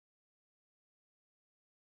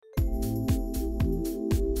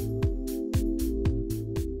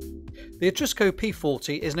The Etrusco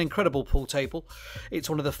P40 is an incredible pool table. It's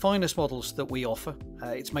one of the finest models that we offer.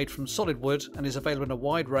 It's made from solid wood and is available in a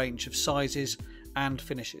wide range of sizes and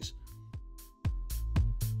finishes.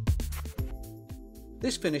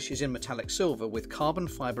 This finish is in metallic silver with carbon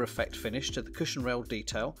fibre effect finish to the cushion rail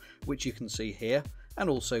detail, which you can see here, and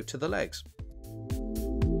also to the legs.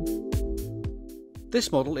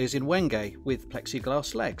 This model is in Wenge with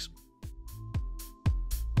plexiglass legs.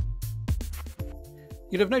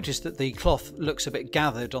 You'll have noticed that the cloth looks a bit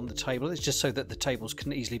gathered on the table. It's just so that the tables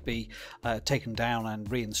can easily be taken down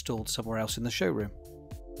and reinstalled somewhere else in the showroom.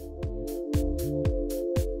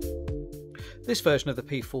 This version of the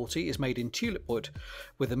P40 is made in tulip wood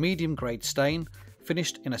with a medium grade stain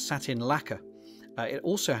finished in a satin lacquer. It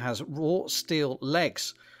also has raw steel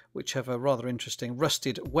legs which have a rather interesting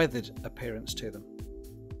rusted weathered appearance to them.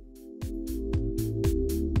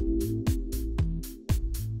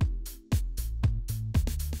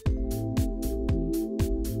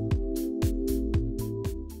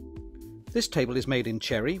 This table is made in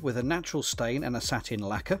cherry with a natural stain and a satin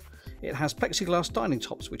lacquer. It has plexiglass dining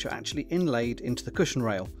tops which are actually inlaid into the cushion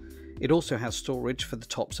rail. It also has storage for the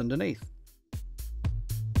tops underneath.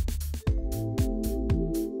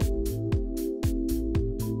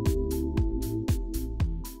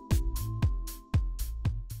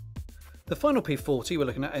 The final P40 we're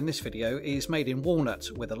looking at in this video is made in walnut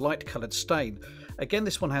with a light coloured stain. Again,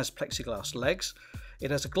 this one has plexiglass legs. It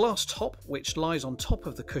has a glass top which lies on top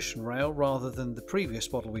of the cushion rail rather than the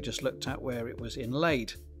previous model we just looked at where it was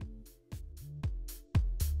inlaid.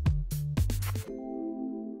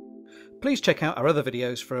 Please check out our other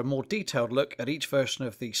videos for a more detailed look at each version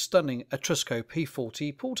of the stunning Etrusco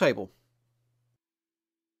P40 pool table.